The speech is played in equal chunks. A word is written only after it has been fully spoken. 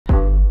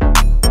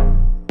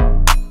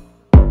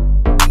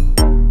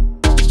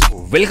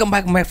Welcome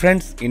back my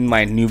friends in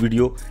my new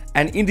video,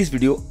 and in this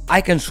video I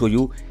can show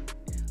you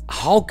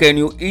how can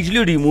you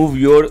easily remove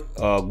your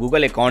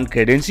Google account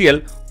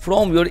credential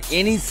from your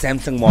any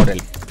Samsung model.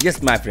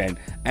 Yes my friend,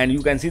 and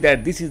you can see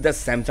that this is the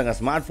Samsung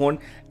smartphone,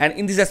 and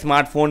in this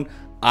smartphone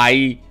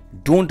I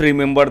don't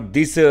remember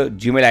this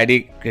Gmail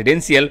ID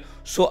credential,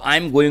 so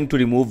I'm going to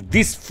remove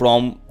this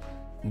from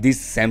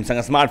this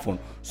Samsung smartphone.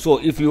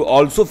 So if you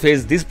also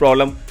face this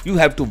problem, you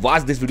have to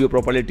watch this video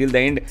properly till the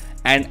end,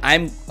 and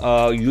I'm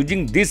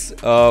using this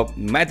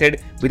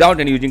method without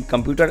any using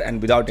computer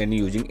and without any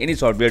using any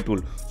software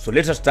tool. So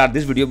let's start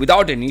this video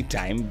without any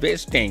time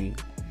wasting.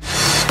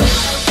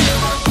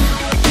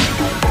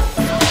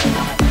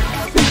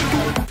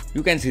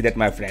 You can see that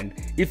my friend,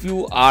 if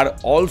you are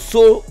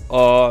also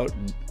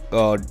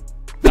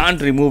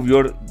can't remove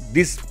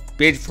this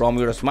page from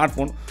your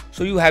smartphone,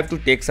 so you have to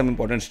take some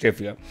important step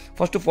here.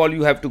 First of all,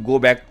 you have to go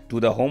back to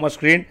the home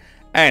screen,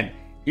 and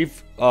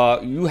if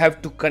you have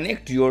to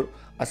connect your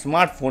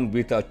smartphone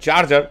with a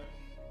charger,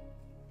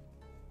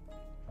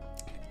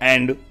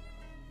 and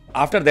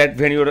after that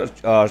when your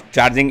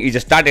charging is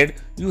started,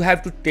 you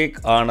have to take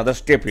another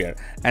step here,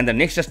 and the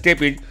next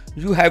step is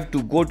you have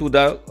to go to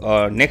the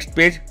next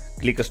page,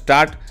 click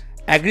start,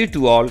 agree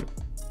to all,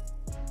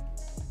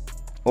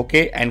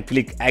 okay, and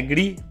click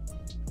agree.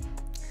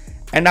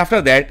 And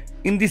after that,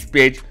 in this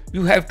page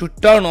you have to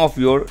turn off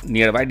your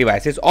nearby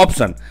devices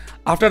option.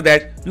 After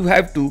that, you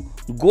have to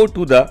go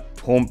to the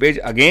home page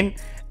again,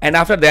 and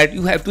after that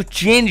you have to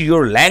change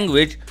your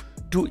language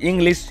to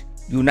English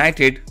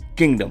United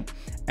Kingdom,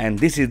 and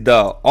this is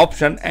the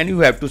option, and you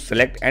have to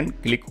select and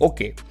click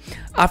OK.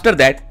 After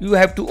that, you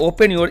have to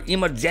open your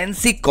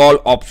emergency call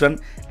option,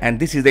 and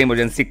this is the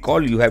emergency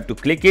call, you have to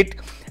click it.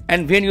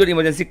 And when your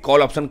emergency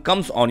call option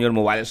comes on your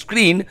mobile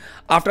screen,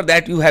 after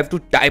that you have to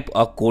type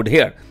a code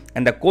here,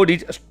 and the code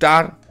is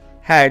 *#0*#,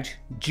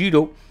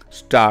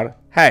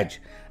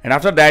 and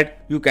after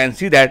that you can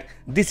see that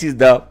this is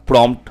the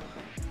prompt.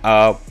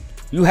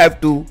 You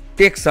have to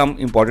take some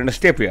important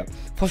step here.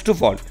 First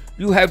of all,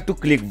 you have to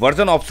click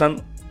version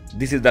option.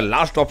 This is the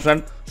last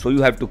option, so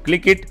you have to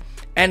click it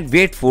and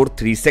wait for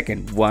 3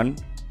 seconds. 1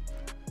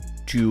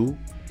 2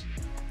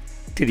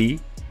 3.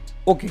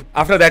 Okay,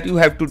 after that you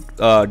have to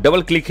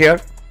double click here,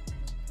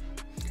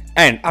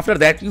 and after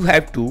that you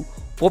have to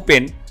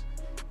open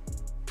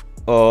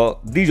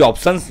these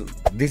options.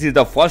 This is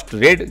the first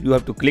red, you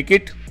have to click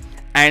it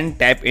and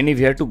tap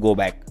anywhere to go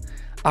back.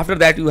 After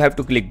that you have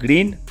to click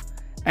green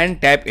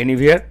and tap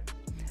anywhere,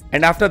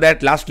 and after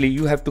that lastly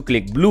you have to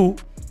click blue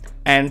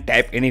and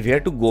tap anywhere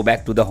to go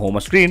back to the home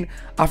screen.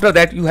 After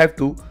that you have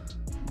to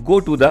go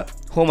to the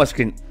home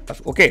screen.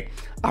 Okay,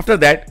 after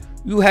that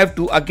you have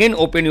to again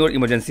open your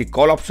emergency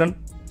call option,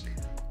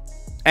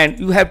 and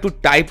you have to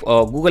type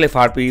a Google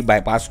FRP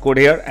bypass code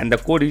here, and the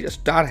code is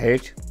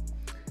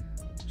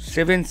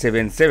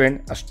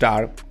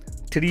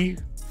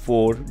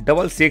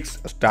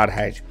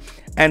 *#777*3466*#,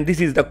 and this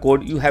is the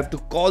code. You have to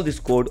call this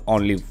code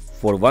only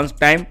for one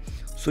time,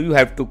 so you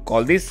have to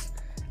call this.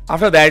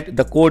 After that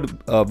the code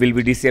will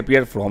be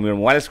disappear from your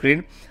mobile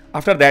screen.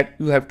 After that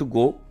you have to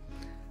go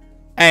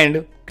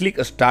and click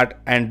start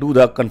and do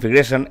the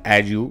configuration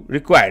as you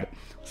required.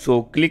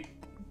 So click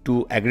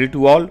to agree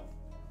to all.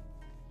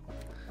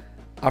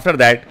 After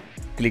that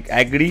click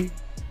agree,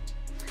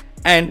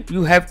 and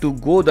you have to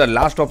go the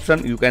last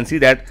option. You can see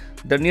that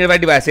the nearby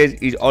devices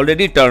is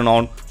already turned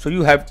on, so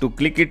you have to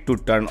click it to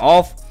turn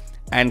off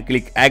and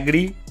click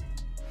agree.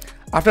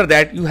 After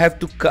that you have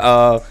to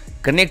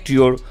connect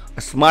your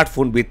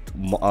smartphone with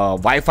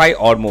Wi-Fi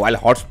or mobile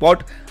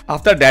hotspot.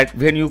 After that,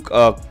 when you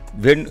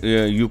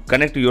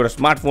connect your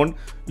smartphone,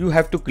 you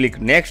have to click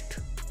next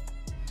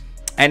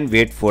and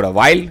wait for a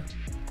while.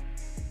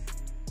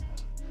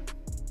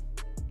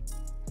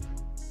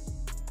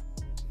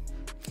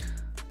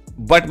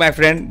 But my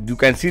friend, you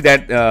can see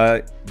that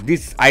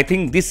I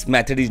think this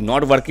method is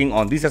not working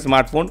on this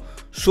smartphone,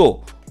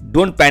 so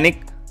don't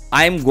panic.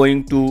 I am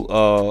going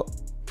to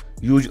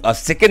use a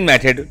second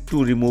method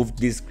to remove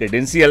this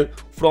credential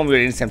from your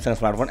Samsung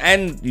smartphone,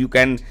 and you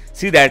can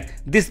see that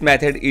this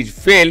method is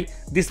failed.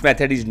 This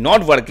method is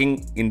not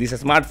working in this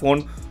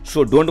smartphone,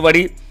 so don't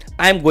worry.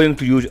 I am going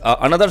to use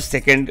another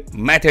second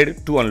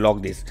method to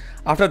unlock this.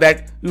 After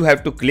that you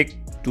have to click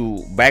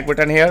to back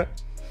button here,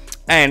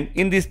 and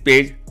in this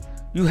page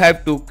you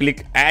have to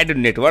click add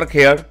network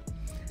here,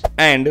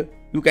 and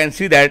you can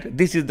see that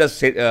this is the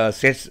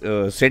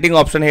setting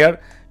option here.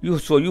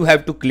 So you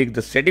have to click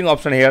the setting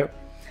option here,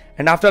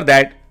 and after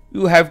that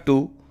you have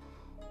to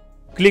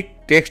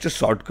click text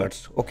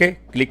shortcuts. Okay,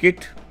 click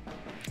it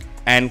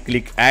and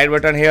click add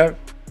button here,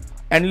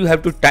 and you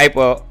have to type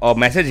a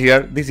message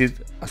here. This is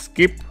a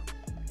skip,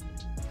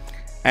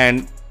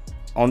 and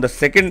on the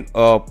second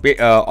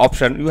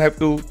option you have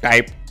to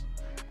type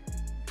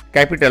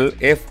capital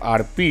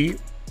FRP,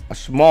 a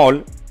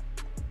small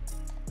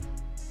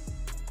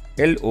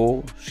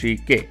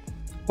LOCK,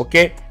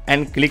 okay,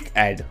 and click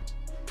add.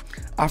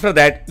 After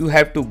that you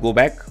have to go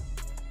back,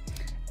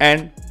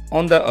 and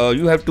on the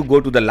you have to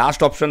go to the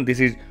last option. This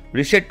is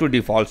reset to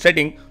default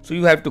setting, so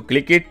you have to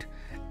click it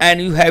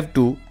and you have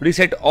to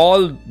reset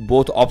all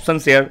both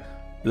options here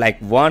like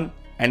one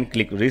and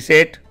click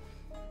reset.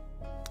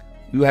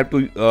 You have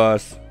to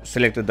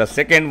select the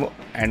second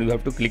and you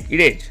have to click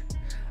erase.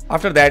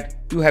 After that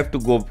you have to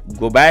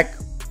go back,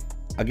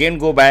 again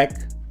go back,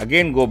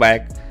 again go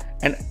back,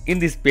 and in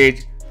this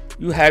page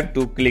you have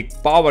to click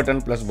power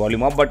button plus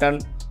volume up button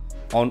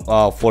on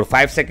for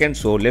 5 seconds.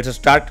 So let's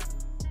start.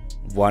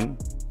 1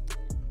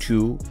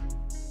 2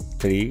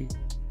 3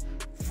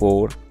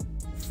 4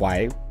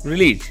 5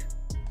 release.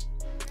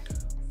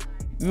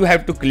 You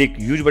have to click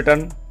use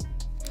button,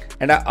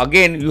 and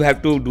again you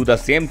have to do the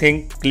same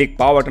thing, click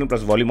power button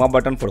plus volume up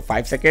button for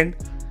 5 seconds.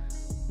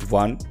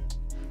 1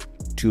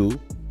 2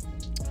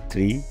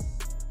 3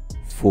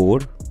 4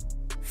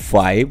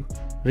 5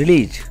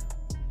 release.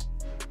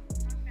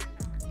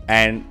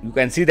 And you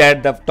can see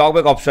that the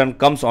talkback option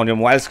comes on your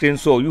mobile screen.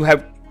 So you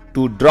have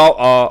to draw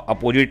a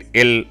opposite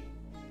L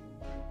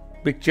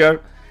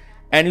picture,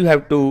 and you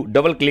have to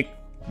double click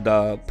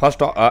the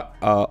first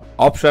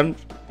option,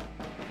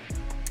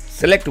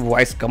 select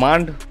voice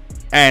command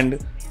and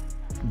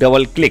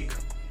double click.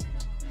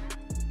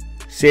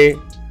 Say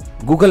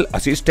Google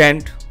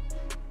Assistant,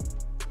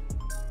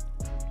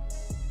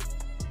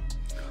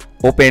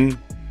 open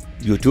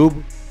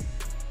YouTube.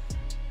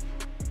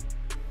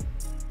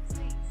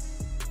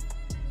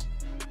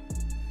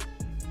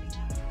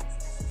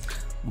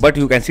 But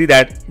you can see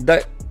that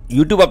the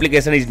YouTube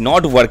application is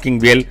not working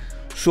well,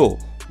 so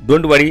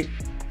don't worry,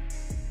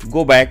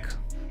 go back,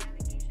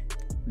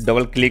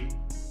 double click,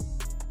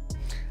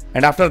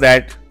 and after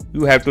that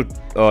you have to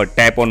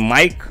tap on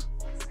mic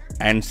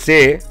and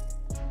say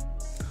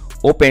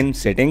open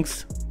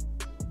settings,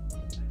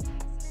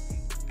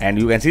 and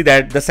you can see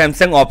that the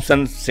Samsung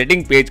option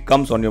setting page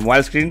comes on your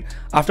mobile screen.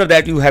 After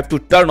that you have to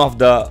turn off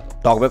the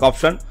talkback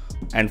option,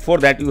 and for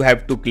that you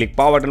have to click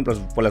power button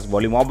plus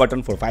volume off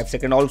button for 5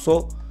 seconds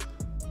also.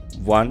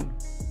 1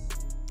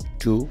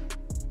 2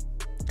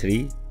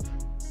 3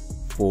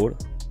 4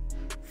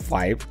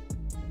 5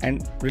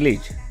 and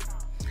release.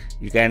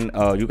 You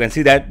can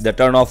see that the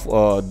turn off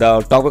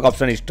the talkback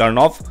option is turned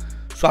off.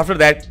 So after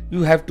that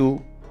you have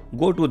to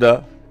go to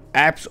the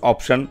apps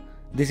option.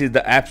 This is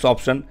the apps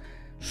option.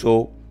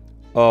 So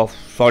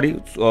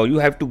you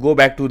have to go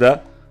back to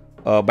the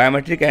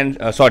biometric and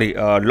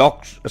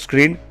lock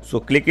screen. So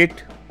click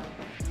it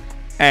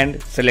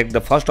and select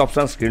the first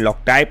option, screen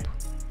lock type,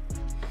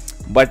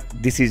 but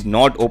this is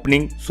not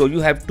opening. So you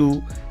have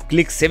to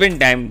click 7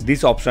 times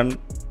this option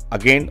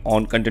again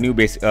on continue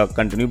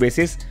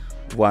basis.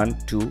 1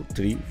 2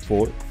 3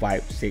 4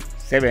 5 6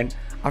 7.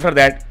 After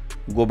that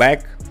go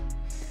back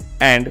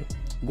and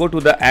go to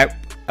the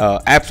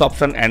apps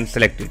option and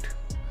select it.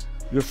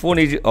 Your phone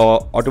is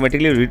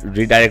automatically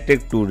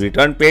redirected to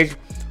return page,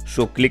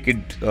 so click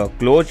it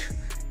close,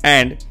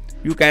 and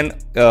you can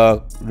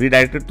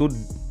redirect it to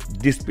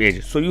this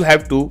page. So you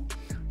have to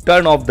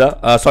turn on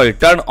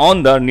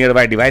the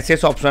nearby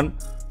devices option.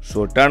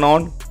 So turn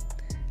on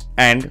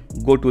and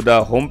go to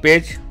the home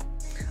page.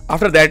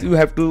 After that you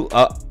have to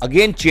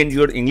again change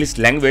your English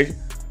language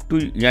to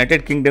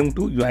United Kingdom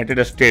to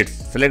United States.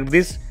 Select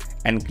this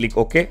and click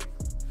OK,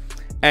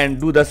 and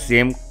do the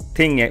same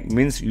thing.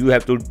 Means you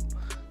have to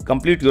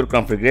complete your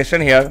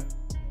configuration here.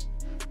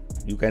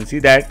 You can see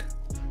that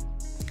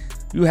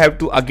you have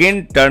to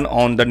again turn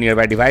on the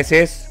nearby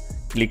devices,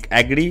 click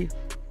agree,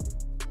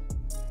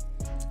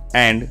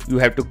 and you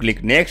have to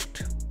click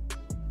next.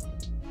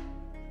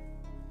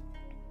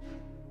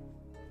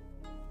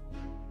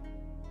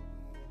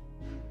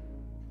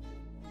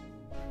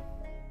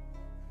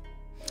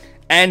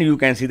 And you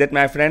can see that,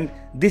 my friend,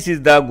 this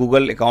is the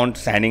Google account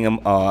signing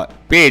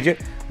page.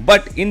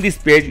 But in this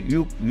page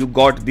you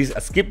got this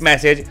skip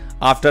message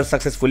after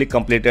successfully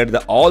completed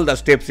all the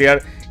steps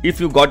here. If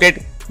you got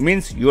it,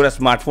 means your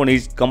smartphone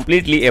is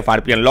completely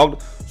FRP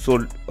unlocked.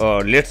 So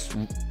let's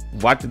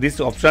watch this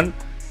option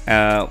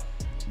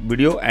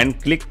video and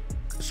click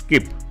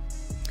skip.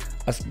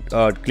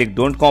 Click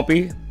don't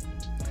copy.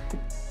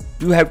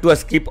 You have to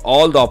skip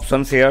all the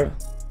options here.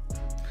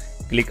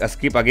 Click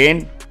skip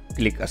again,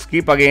 click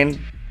skip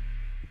again,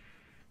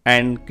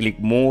 and click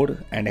more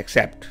and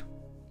accept.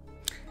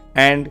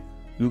 And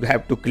you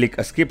have to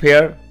click skip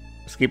here,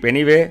 skip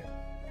anyway,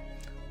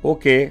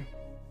 OK,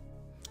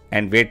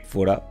 and wait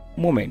for a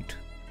moment.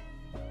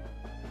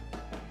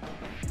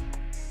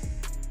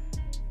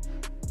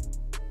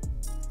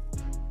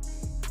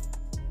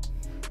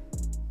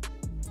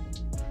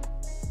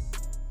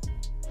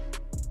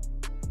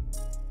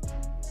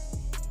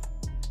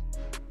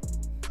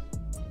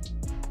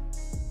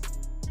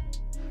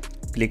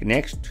 Click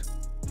next,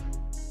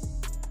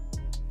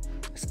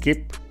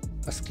 skip,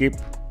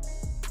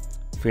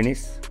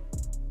 finish,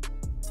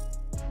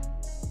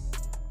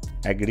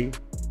 agree,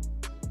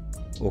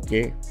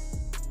 OK,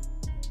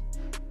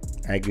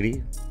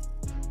 agree.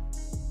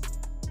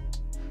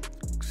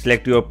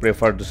 Select your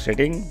preferred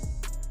setting,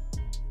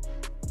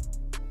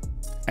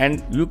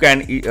 and you can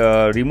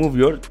remove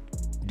your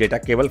data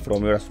cable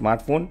from your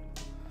smartphone.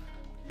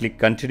 Click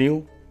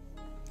continue,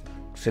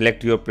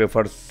 select your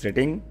preferred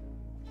setting,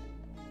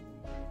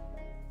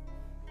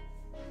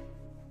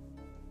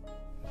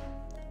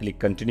 click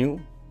continue,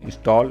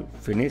 install,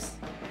 finish,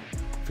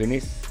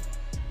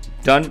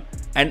 done,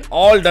 and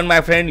all done,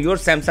 my friend. Your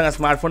Samsung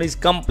smartphone is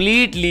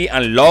completely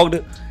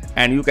unlocked,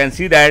 and you can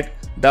see that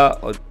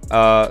the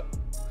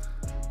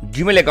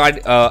Gmail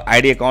account,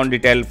 ID account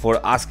detail for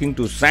asking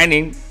to sign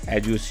in,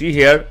 as you see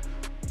here.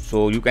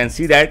 So you can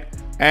see that,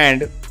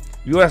 and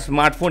your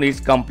smartphone is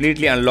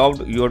completely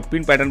unlocked. Your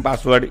pin pattern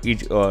password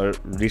is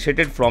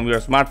resetted from your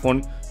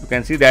smartphone. You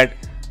can see that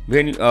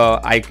when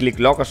I click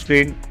lock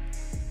screen,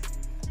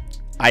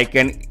 I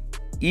can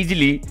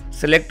easily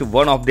select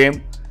one of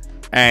them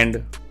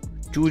and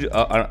choose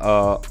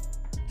a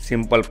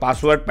simple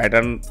password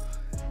pattern,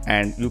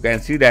 and you can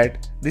see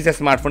that this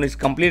smartphone is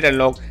completely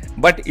unlocked.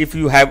 But if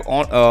you have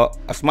on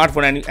a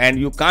smartphone and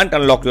you can't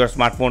unlock your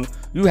smartphone,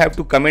 you have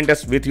to comment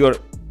us with your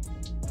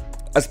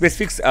a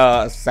specific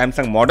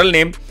Samsung model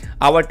name.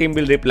 Our team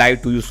will reply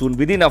to you soon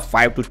within a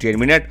 5 to 10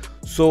 minutes.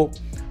 So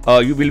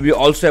you will be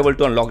also able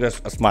to unlock your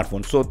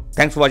smartphone. So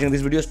thanks for watching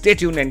this video. Stay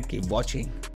tuned and keep watching.